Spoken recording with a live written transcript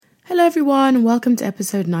Hello everyone and welcome to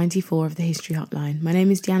episode 94 of the History Hotline. My name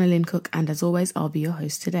is Deanna Lynn Cook and as always I'll be your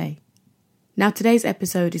host today. Now today's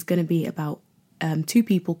episode is going to be about two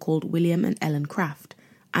people called William and Ellen Craft,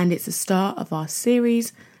 and it's the start of our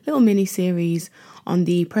series, little mini-series on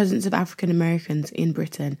the presence of African Americans in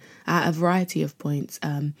Britain at a variety of points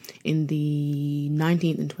in the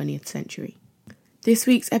 19th and 20th century. This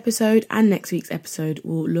week's episode and next week's episode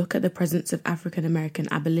will look at the presence of African American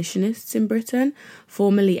abolitionists in Britain,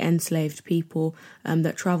 formerly enslaved people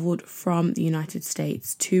that travelled from the United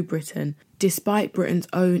States to Britain, despite Britain's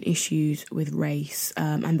own issues with race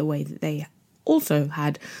and the way that they also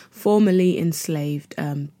had formerly enslaved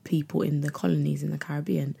people in the colonies in the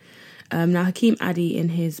Caribbean. Now, Hakeem Addy, in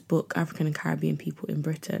his book African and Caribbean People in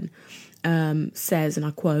Britain, says, and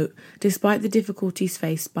I quote, "Despite the difficulties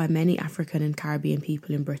faced by many African and Caribbean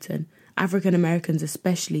people in Britain, African Americans,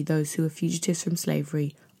 especially those who were fugitives from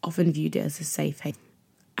slavery, often viewed it as a safe haven."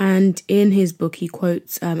 And in his book, he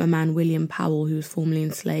quotes a man, William Powell, who was formerly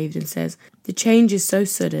enslaved, and says, "The change is so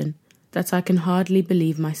sudden that I can hardly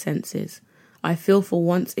believe my senses. I feel for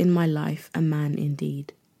once in my life a man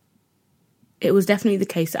indeed." It was definitely the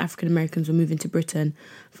case that African Americans were moving to Britain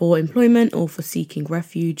for employment or for seeking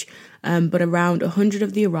refuge, but around 100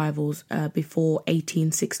 of the arrivals before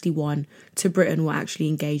 1861 to Britain were actually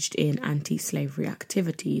engaged in anti-slavery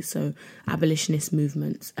activities, so abolitionist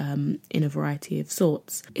movements in a variety of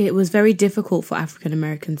sorts. It was very difficult for African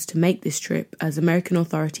Americans to make this trip, as American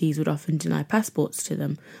authorities would often deny passports to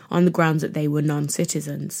them on the grounds that they were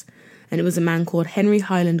non-citizens. And it was a man called Henry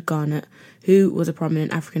Highland Garner, who was a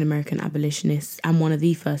prominent African-American abolitionist and one of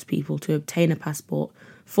the first people to obtain a passport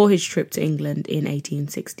for his trip to England in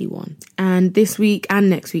 1861. And this week and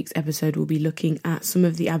next week's episode will be looking at some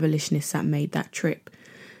of the abolitionists that made that trip.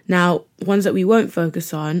 Now, ones that we won't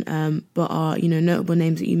focus on, but are, notable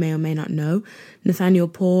names that you may or may not know: Nathaniel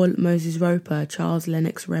Paul, Moses Roper, Charles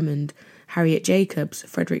Lennox Remond, Harriet Jacobs,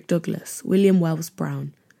 Frederick Douglass, William Wells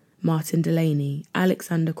Brown, Martin Delaney,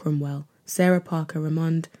 Alexander Cromwell, Sarah Parker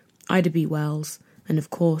Remond, Ida B. Wells, and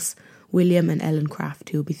of course, William and Ellen Craft,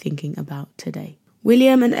 who we'll be thinking about today.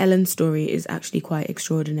 William and Ellen's story is actually quite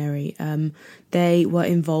extraordinary. They were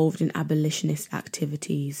involved in abolitionist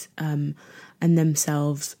activities and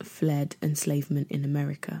themselves fled enslavement in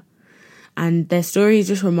America. And their story is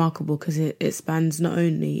just remarkable because it spans not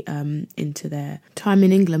only into their time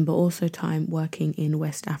in England, but also time working in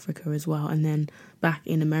West Africa as well, and then back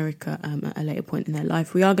in America at a later point in their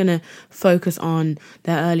life. We are going to focus on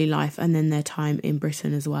their early life and then their time in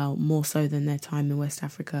Britain as well, more so than their time in West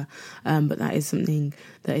Africa. But that is something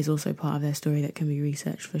that is also part of their story that can be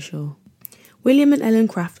researched for sure. William and Ellen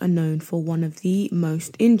Craft are known for one of the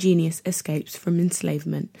most ingenious escapes from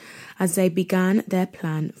enslavement, as they began their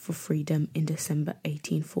plan for freedom in December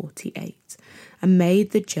 1848 and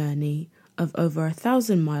made the journey of over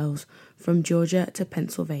 1,000 miles from Georgia to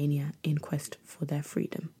Pennsylvania in quest for their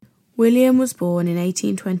freedom. William was born in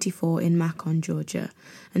 1824 in Macon, Georgia,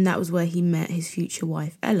 and that was where he met his future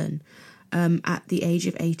wife Ellen at the age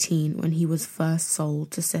of 18, when he was first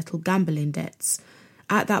sold to settle gambling debts.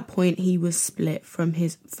 At that point, he was split from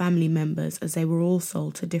his family members, as they were all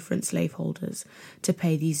sold to different slaveholders to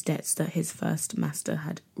pay these debts that his first master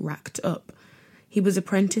had racked up. He was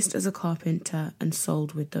apprenticed as a carpenter and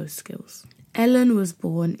sold with those skills. Ellen was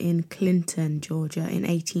born in Clinton, Georgia in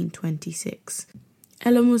 1826.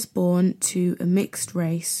 Ellen was born to a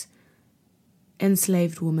mixed-race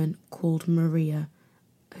enslaved woman called Maria,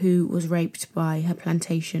 who was raped by her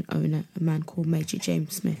plantation owner, a man called Major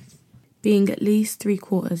James Smith. Being at least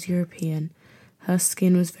 3/4 European, her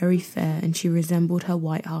skin was very fair and she resembled her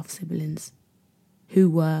white half-siblings, who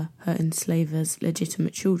were her enslaver's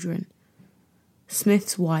legitimate children.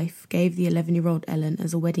 Smith's wife gave the 11-year-old Ellen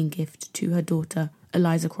as a wedding gift to her daughter,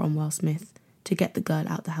 Eliza Cromwell Smith, to get the girl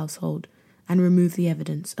out the household and remove the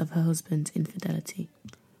evidence of her husband's infidelity.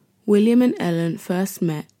 William and Ellen first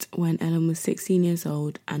met when Ellen was 16 years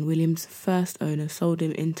old, and William's first owner sold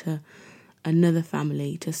him into another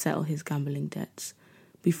family to settle his gambling debts.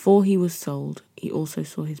 Before he was sold, he also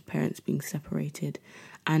saw his parents being separated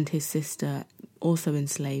and his sister, also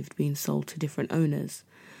enslaved, being sold to different owners.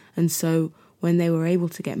 And so when they were able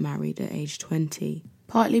to get married at age 20,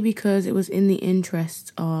 partly because it was in the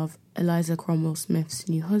interests of Eliza Cromwell Smith's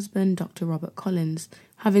new husband, Dr. Robert Collins,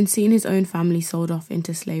 having seen his own family sold off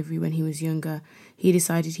into slavery when he was younger, he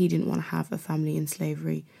decided he didn't want to have a family in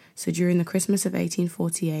slavery. So during the Christmas of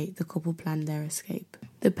 1848, the couple planned their escape.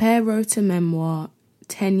 The pair wrote a memoir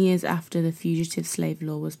 10 years after the Fugitive Slave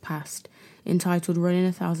Law was passed, entitled Running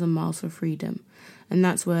 1,000 Miles for Freedom, and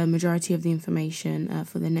that's where a majority of the information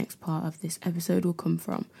for the next part of this episode will come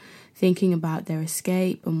from. thinking about their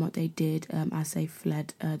escape and what they did as they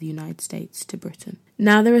fled the United States to Britain.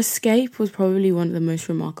 Now, their escape was probably one of the most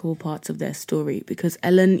remarkable parts of their story because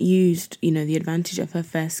Ellen used, the advantage of her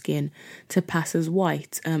fair skin to pass as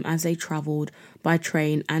white as they travelled by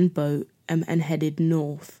train and boat and headed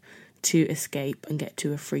north to escape and get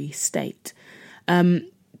to a free state.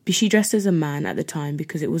 She dressed as a man at the time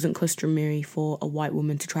because it wasn't customary for a white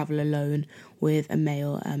woman to travel alone with a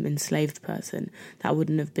male enslaved person. That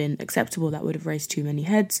wouldn't have been acceptable. That would have raised too many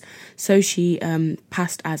heads. So she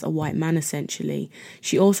passed as a white man, essentially.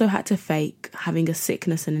 She also had to fake having a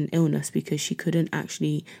sickness and an illness because she couldn't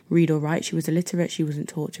actually read or write. She was illiterate. She wasn't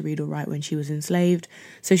taught to read or write when she was enslaved.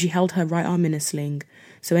 So she held her right arm in a sling.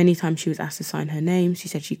 So anytime she was asked to sign her name, she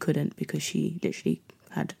said she couldn't because she literally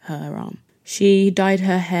had her arm. She dyed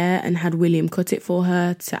her hair and had William cut it for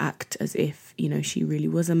her to act as if, she really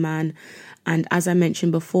was a man. And as I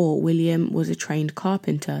mentioned before, William was a trained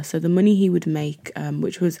carpenter. So the money he would make,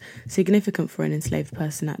 which was significant for an enslaved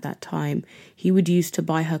person at that time, he would use to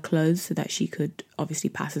buy her clothes so that she could obviously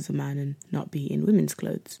pass as a man and not be in women's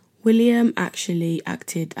clothes. William actually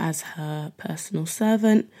acted as her personal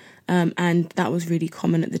servant, and that was really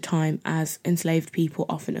common at the time as enslaved people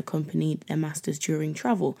often accompanied their masters during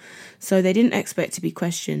travel. So they didn't expect to be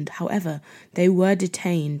questioned. However, they were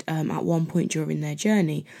detained at one point during their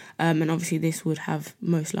journey, and obviously this would have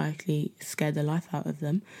most likely scared the life out of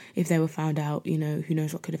them if they were found out, who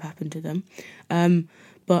knows what could have happened to them.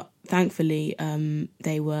 But thankfully,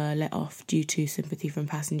 they were let off due to sympathy from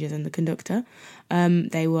passengers and the conductor.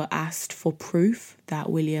 They were asked for proof that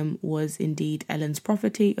William was indeed Ellen's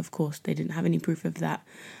property. Of course, they didn't have any proof of that,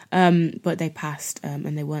 but they passed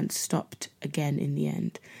and they weren't stopped again in the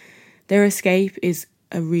end. Their escape is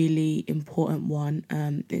a really important one.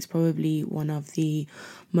 It's probably one of the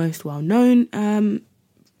most well-known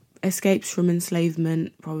escapes from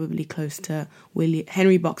enslavement, probably close to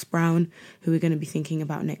Henry Box Brown, who we're going to be thinking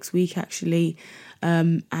about next week, actually.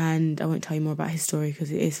 And I won't tell you more about his story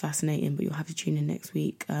because it is fascinating, but you'll have to tune in next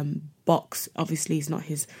week. Box, obviously, is not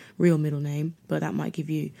his real middle name, but that might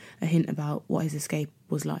give you a hint about what his escape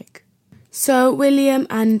was like. So William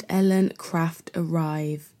and Ellen Craft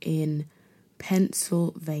arrive in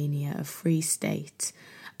Pennsylvania, a free state,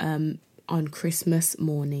 on Christmas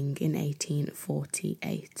morning in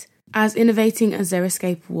 1848. As innovating as their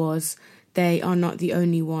escape was, they are not the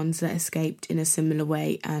only ones that escaped in a similar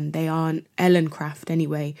way, and Ellen Craft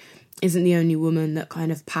anyway isn't the only woman that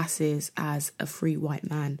kind of passes as a free white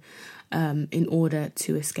man in order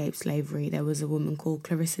to escape slavery. There was a woman called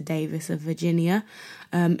Clarissa Davis of Virginia,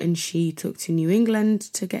 and she took to New England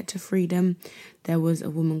to get to freedom. There was a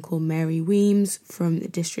woman called Mary Weems from the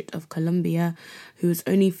District of Columbia who was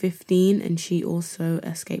only 15, and she also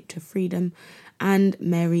escaped to freedom. And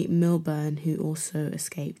Mary Milburn, who also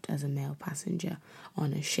escaped as a male passenger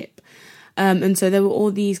on a ship. And so there were all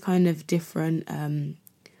these kind of different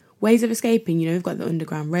ways of escaping. We've got the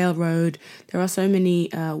Underground Railroad. There are so many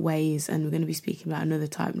ways, and we're going to be speaking about another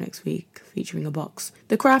type next week, featuring a box.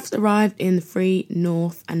 The Crafts arrived in the free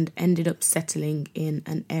North and ended up settling in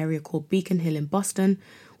an area called Beacon Hill in Boston,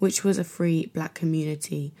 which was a free black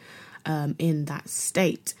community in that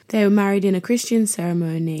state. They were married in a Christian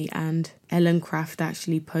ceremony, and Ellen Craft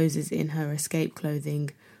actually poses in her escape clothing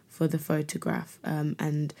for the photograph,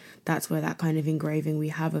 and that's where that kind of engraving we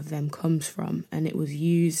have of them comes from, and it was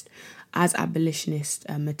used as abolitionist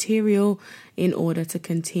material in order to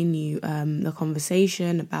continue the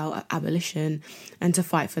conversation about abolition and to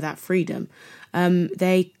fight for that freedom.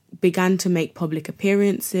 They began to make public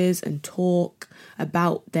appearances and talk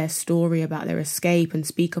about their story, about their escape, and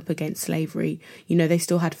speak up against slavery. They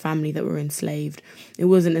still had family that were enslaved. It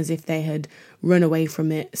wasn't as if they had run away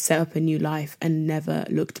from it, set up a new life, and never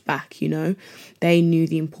looked back, They knew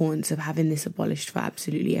the importance of having this abolished for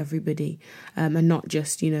absolutely everybody, and not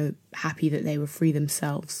just, happy that they were free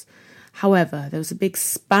themselves. However, there was a big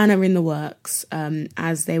spanner in the works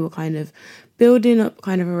as they were kind of building up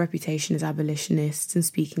kind of a reputation as abolitionists and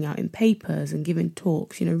speaking out in papers and giving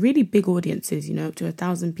talks, really big audiences, up to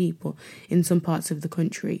 1,000 people in some parts of the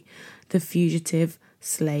country. The Fugitive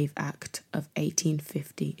Slave Act of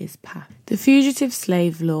 1850 is passed. The Fugitive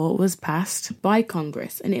Slave Law was passed by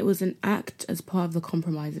Congress, and it was an act as part of the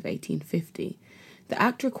Compromise of 1850. The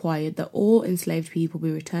act required that all enslaved people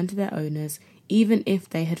be returned to their owners, even if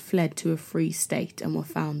they had fled to a free state and were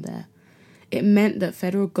found there. It meant that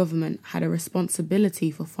federal government had a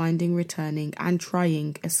responsibility for finding, returning, and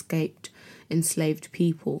trying escaped enslaved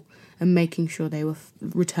people and making sure they were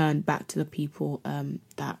returned back to the people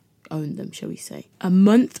that owned them, shall we say. A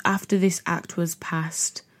month after this act was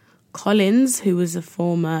passed, Collins, who was a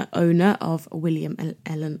former owner of William and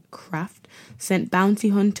Ellen Craft, sent bounty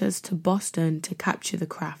hunters to Boston to capture the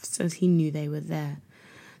Crafts as he knew they were there.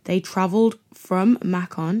 They travelled from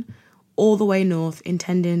Macon all the way north,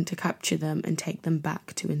 intending to capture them and take them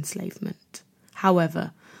back to enslavement.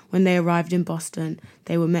 However, when they arrived in Boston,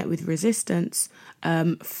 they were met with resistance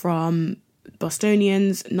from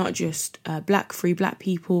Bostonians, not just free black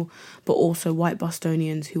people, but also white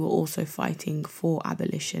Bostonians who were also fighting for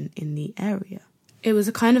abolition in the area. It was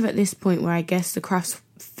kind of at this point where I guess the Crafts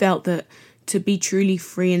felt that to be truly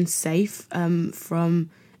free and safe from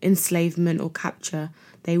enslavement or capture,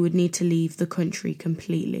 they would need to leave the country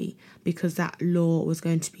completely because that law was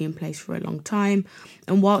going to be in place for a long time.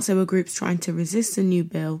 And whilst there were groups trying to resist the new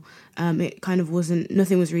bill, it kind of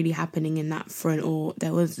nothing was really happening in that front, or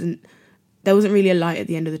there wasn't really a light at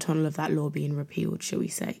the end of the tunnel of that law being repealed, shall we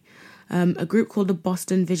say. A group called the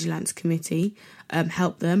Boston Vigilance Committee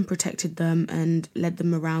helped them, protected them, and led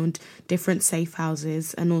them around different safe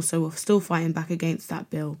houses, and also were still fighting back against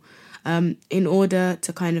that bill in order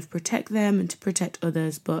to kind of protect them and to protect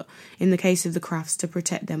others, but in the case of the Crafts, to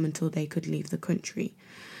protect them until they could leave the country.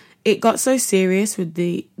 It got so serious with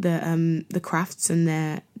the Crafts and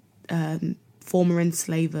their former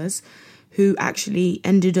enslavers, who actually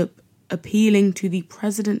ended up appealing to the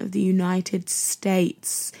President of the United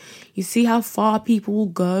States. You see how far people will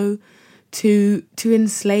go to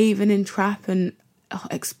enslave and entrap and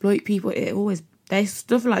exploit people.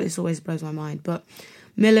 Stuff like this always blows my mind. But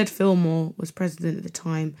Millard Fillmore was president at the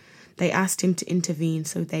time. They asked him to intervene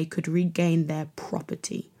so they could regain their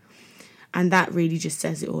property. And that really just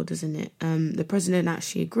says it all, doesn't it? The president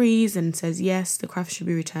actually agrees and says, yes, the Crafts should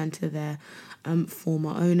be returned to their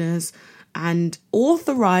former owners, and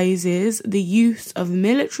authorises the use of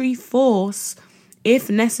military force if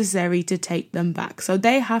necessary to take them back. So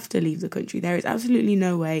they have to leave the country. There is absolutely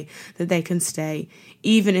no way that they can stay,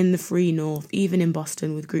 even in the free North, even in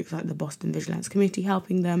Boston, with groups like the Boston Vigilance Committee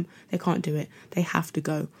helping them. They can't do it. They have to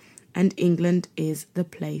go. And England is the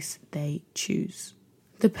place they choose.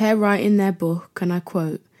 The pair write in their book, and I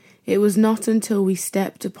quote, "It was not until we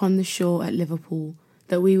stepped upon the shore at Liverpool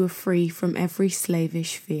that we were free from every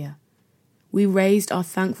slavish fear. We raised our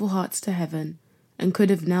thankful hearts to heaven and could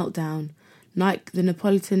have knelt down, like the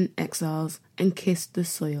Neapolitan exiles, and kissed the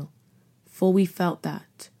soil, for we felt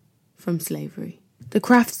that from slavery." The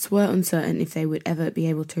Crafts were uncertain if they would ever be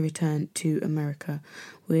able to return to America,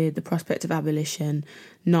 with the prospect of abolition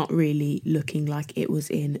not really looking like it was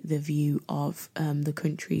in the view of the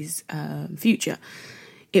country's future.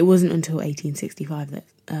 It wasn't until 1865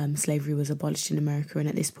 that slavery was abolished in America, and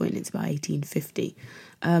at this point it's about 1850.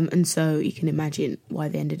 And so you can imagine why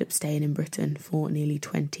they ended up staying in Britain for nearly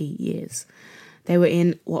 20 years. They were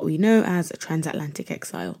in what we know as a transatlantic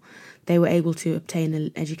exile. They were able to obtain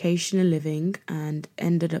an education, a living, and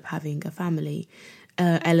ended up having a family.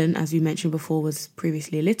 Ellen, as we mentioned before, was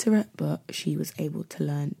previously illiterate, but she was able to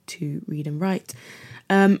learn to read and write.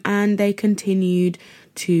 And they continued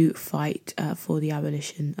to fight for the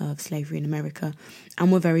abolition of slavery in America,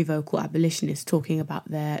 and were very vocal abolitionists, talking about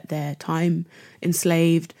their time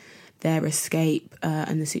enslaved, their escape,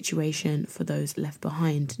 and the situation for those left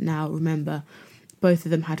behind. Now, remember, both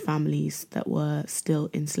of them had families that were still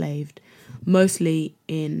enslaved, mostly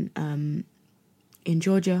in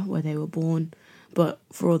Georgia, where they were born, but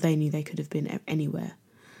for all they knew, they could have been anywhere.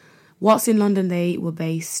 Whilst in London, they were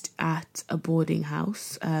based at a boarding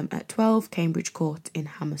house at 12 Cambridge Court in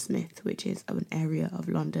Hammersmith, which is an area of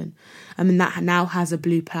London. And that now has a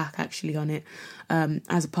blue plaque actually on it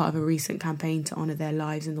as a part of a recent campaign to honour their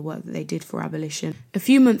lives and the work that they did for abolition. A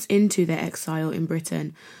few months into their exile in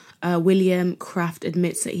Britain, William Craft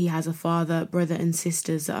admits that he has a father, brother and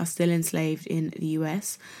sisters that are still enslaved in the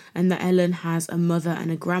US, and that Ellen has a mother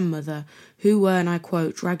and a grandmother who were, and I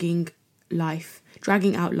quote, dragging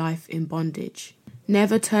out life in bondage.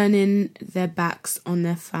 Never turning their backs on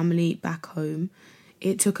their family back home.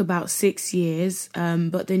 It took about 6 years,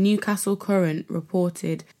 but the Newcastle Courant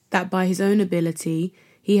reported that by his own ability,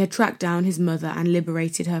 he had tracked down his mother and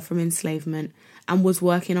liberated her from enslavement, and was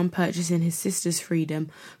working on purchasing his sister's freedom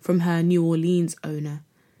from her New Orleans owner.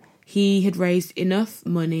 He had raised enough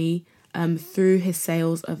money through his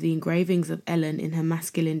sales of the engravings of Ellen in her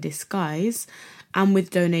masculine disguise, and with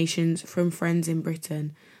donations from friends in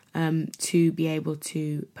Britain, to be able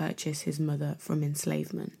to purchase his mother from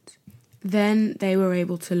enslavement. Then they were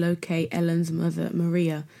able to locate Ellen's mother,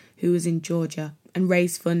 Maria, who was in Georgia, and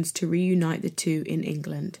raise funds to reunite the two in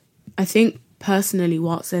England. I think personally,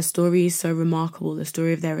 whilst their story is so remarkable, the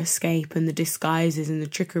story of their escape and the disguises and the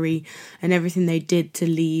trickery and everything they did to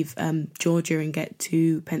leave Georgia and get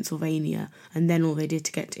to Pennsylvania, and then all they did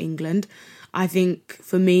to get to England, I think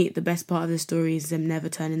for me the best part of the story is them never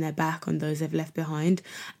turning their back on those they've left behind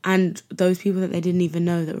and those people that they didn't even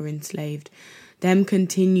know that were enslaved. Them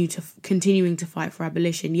continuing to fight for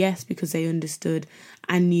abolition, yes, because they understood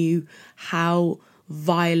and knew how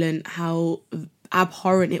violent, how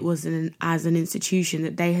abhorrent it was as an institution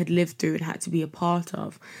that they had lived through and had to be a part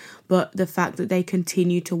of. But the fact that they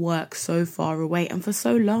continued to work so far away and for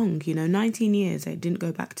so long, 19 years, they didn't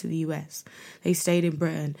go back to the US. They stayed in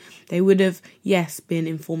Britain. They would have, yes, been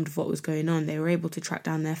informed of what was going on. They were able to track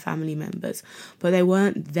down their family members, but they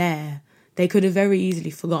weren't there. They could have very easily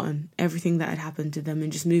forgotten everything that had happened to them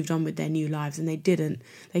and just moved on with their new lives, and they didn't.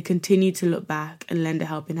 They continued to look back and lend a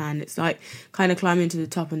helping hand. It's like kind of climbing to the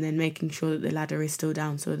top and then making sure that the ladder is still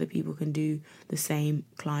down so other people can do the same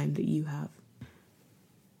climb that you have.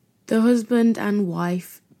 The husband and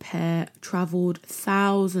wife pair travelled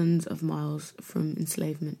thousands of miles from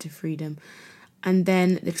enslavement to freedom, and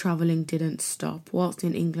then the travelling didn't stop. Whilst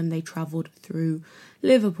in England, they travelled through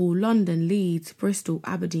Liverpool, London, Leeds, Bristol,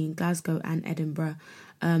 Aberdeen, Glasgow and Edinburgh.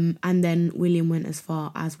 And then William went as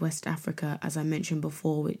far as West Africa, as I mentioned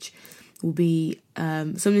before, which will be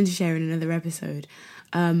something to share in another episode.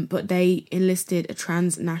 But they enlisted a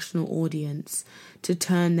transnational audience to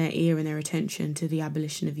turn their ear and their attention to the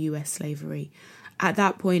abolition of US slavery. At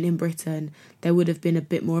that point in Britain, there would have been a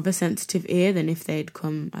bit more of a sensitive ear than if they'd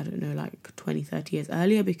come, 20, 30 years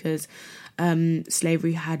earlier, because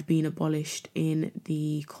slavery had been abolished in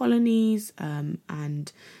the colonies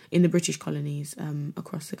and in the British colonies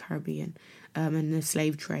across the Caribbean. And the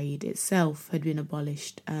slave trade itself had been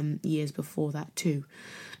abolished years before that too.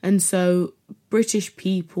 And so British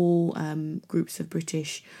people, groups of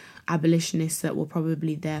British abolitionists that were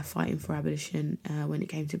probably there fighting for abolition when it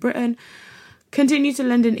came to Britain, continue to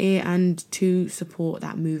lend an ear and to support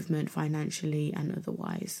that movement financially and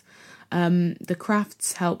otherwise. The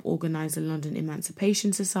Crafts helped organise the London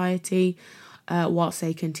Emancipation Society whilst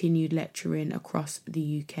they continued lecturing across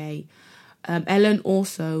the UK. Ellen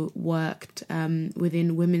also worked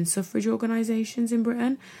within women's suffrage organisations in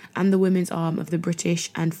Britain and the women's arm of the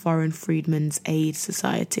British and Foreign Freedmen's Aid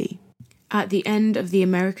Society. At the end of the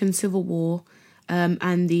American Civil War,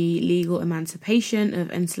 and the legal emancipation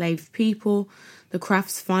of enslaved people, the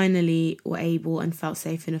Crafts finally were able and felt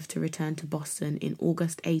safe enough to return to Boston in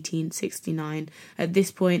August 1869, at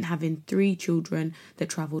this point having 3 children that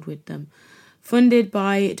travelled with them. Funded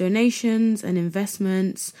by donations and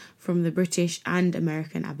investments from the British and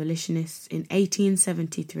American abolitionists in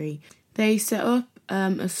 1873, they set up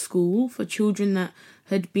a school for children that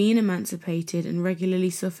had been emancipated and regularly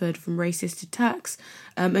suffered from racist attacks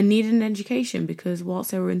and needed an education because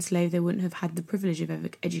whilst they were enslaved, they wouldn't have had the privilege of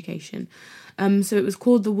education. So it was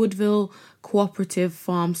called the Woodville Cooperative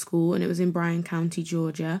Farm School, and it was in Bryan County,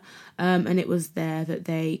 Georgia. And it was there that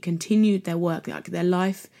they continued their work, like their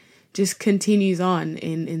life just continues on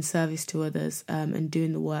in service to others and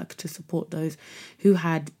doing the work to support those who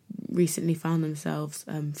had recently found themselves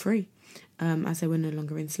free as they were no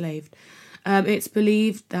longer enslaved. It's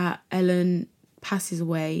believed that Ellen passes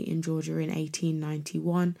away in Georgia in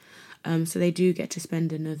 1891, so they do get to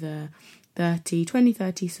spend another 30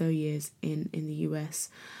 so years in the US.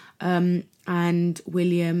 And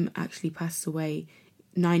William actually passed away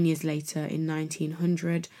 9 years later in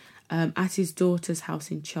 1900 at his daughter's house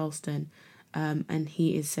in Charleston, and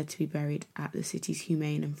he is said to be buried at the city's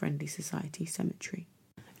Humane and Friendly Society cemetery.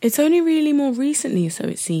 It's only really more recently, so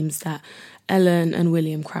it seems, that Ellen and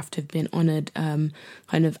William Craft have been honoured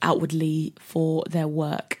kind of outwardly for their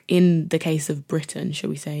work in the case of Britain, shall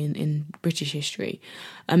we say, in British history.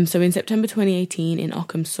 So in September 2018 in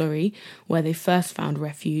Ockham, Surrey, where they first found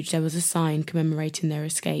refuge, there was a sign commemorating their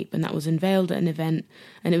escape, and that was unveiled at an event,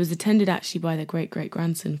 and it was attended actually by their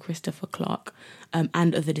great-great-grandson, Christopher Clark,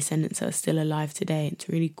 and other descendants that are still alive today. It's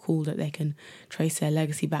really cool that they can trace their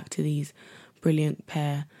legacy back to these brilliant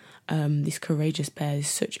pair, this courageous pair, is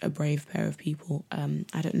such a brave pair of people.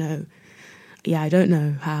 I don't know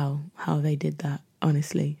how they did that,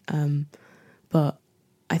 honestly. But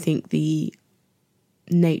I think the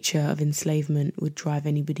nature of enslavement would drive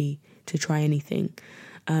anybody to try anything.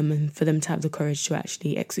 And for them to have the courage to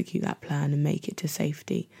actually execute that plan and make it to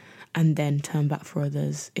safety and then turn back for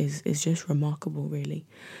others is just remarkable, really.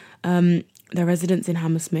 Their residence in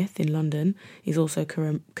Hammersmith in London is also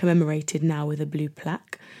commemorated now with a blue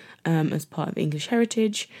plaque as part of English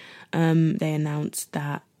heritage. They announced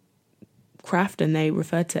that Craft, and they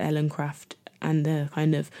referred to Ellen Craft and the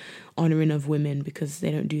kind of honouring of women, because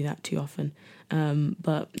they don't do that too often.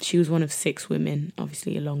 But she was one of 6 women,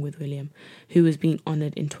 obviously along with William, who was being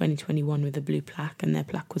honoured in 2021 with a blue plaque, and their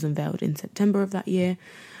plaque was unveiled in September of that year.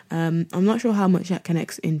 I'm not sure how much that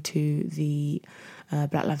connects into the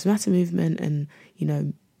Black Lives Matter movement and, you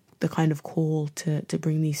know, the kind of call to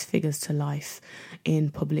bring these figures to life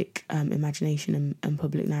in public imagination and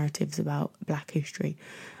public narratives about Black history.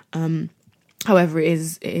 However,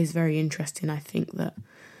 it is very interesting, I think, that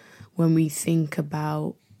when we think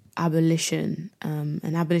about abolition,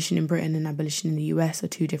 and abolition in Britain and abolition in the US are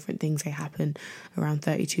 2 different things. They happen around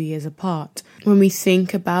 32 years apart. When we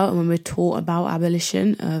think about and when we're taught about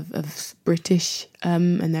abolition of British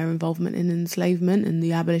and their involvement in enslavement and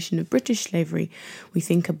the abolition of British slavery, we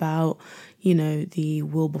think about, you know, the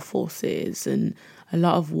Wilberforces and a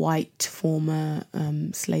lot of white former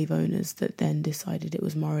slave owners that then decided it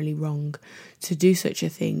was morally wrong to do such a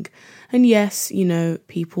thing. And yes, you know,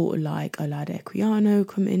 people like Olade Equiano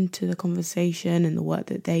come into the conversation, and the work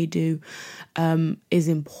that they do is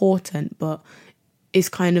important, but is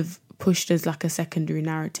kind of pushed as like a secondary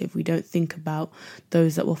narrative. We don't think about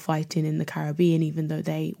those that were fighting in the Caribbean, even though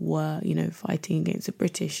they were, you know, fighting against the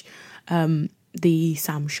British, the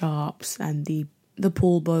Sam Sharps and the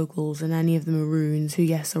Paul Bogles and any of the Maroons, who,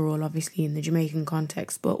 yes, are all obviously in the Jamaican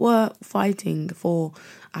context, but were fighting for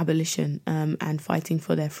abolition and fighting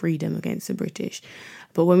for their freedom against the British.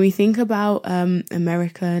 But when we think about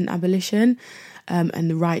American abolition and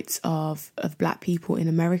the rights of Black people in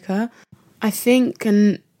America, I think,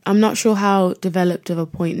 and I'm not sure how developed of a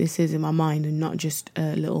point this is in my mind and not just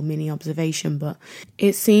a little mini observation, but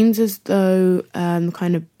it seems as though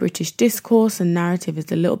kind of British discourse and narrative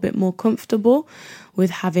is a little bit more comfortable with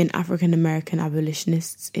having African American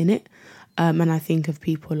abolitionists in it. And I think of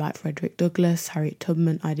people like Frederick Douglass, Harriet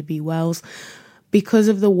Tubman, Ida B. Wells, because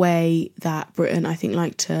of the way that Britain, I think,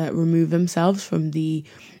 like to remove themselves from the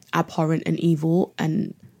abhorrent and evil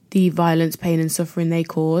and the violence, pain and suffering they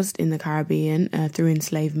caused in the Caribbean through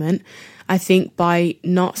enslavement. I think by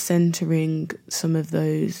not centering some of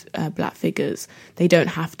those Black figures, they don't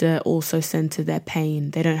have to also center their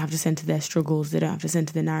pain. They don't have to center their struggles. They don't have to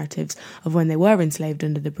center the narratives of when they were enslaved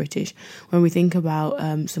under the British. When we think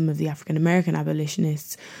about some of the African American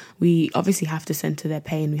abolitionists, we obviously have to center their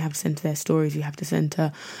pain. We have to center their stories. We have to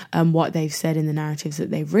center what they've said in the narratives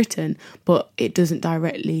that they've written. But it doesn't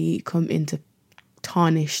directly come into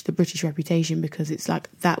tarnish the British reputation, because it's like,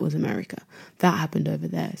 that was America, that happened over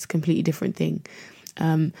there, it's a completely different thing.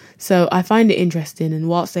 So I find it interesting, and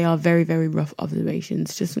whilst they are very, very rough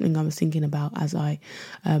observations, just something I was thinking about as I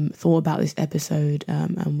thought about this episode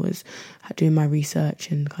and was doing my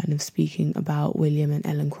research and kind of speaking about William and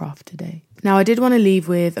Ellen Craft today. Now, I did want to leave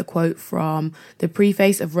with a quote from the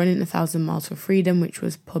preface of Running 1,000 Miles for Freedom, which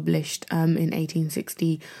was published in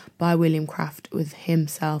 1860 by William Craft, with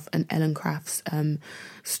himself and Ellen Craft's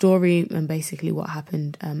story and basically what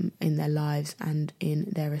happened in their lives and in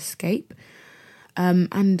their escape.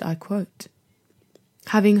 And I quote,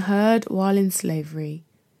 "Having heard while in slavery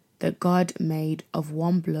that God made of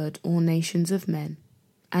one blood all nations of men,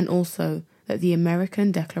 and also that the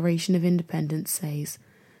American Declaration of Independence says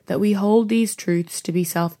that we hold these truths to be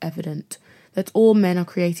self-evident, that all men are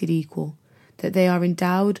created equal, that they are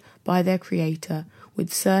endowed by their Creator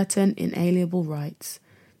with certain inalienable rights,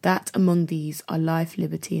 that among these are life,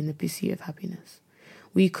 liberty, and the pursuit of happiness.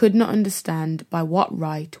 We could not understand by what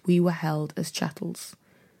right we were held as chattels.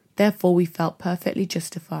 Therefore we felt perfectly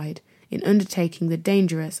justified in undertaking the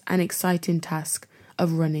dangerous and exciting task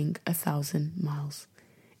of running 1,000 miles,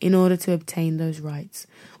 in order to obtain those rights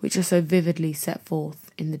which are so vividly set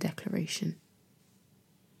forth in the Declaration."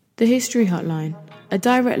 The History Hotline, a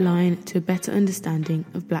direct line to a better understanding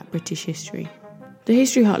of Black British history. The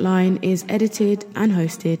History Hotline is edited and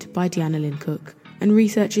hosted by Deanna Lynn Cook, and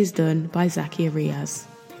research is done by Zakia Riaz.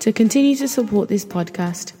 To continue to support this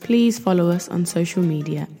podcast, please follow us on social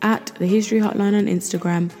media at The History Hotline on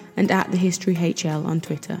Instagram and at The History HL on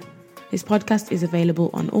Twitter. This podcast is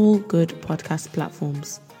available on all good podcast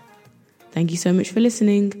platforms. Thank you so much for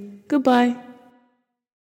listening. Goodbye.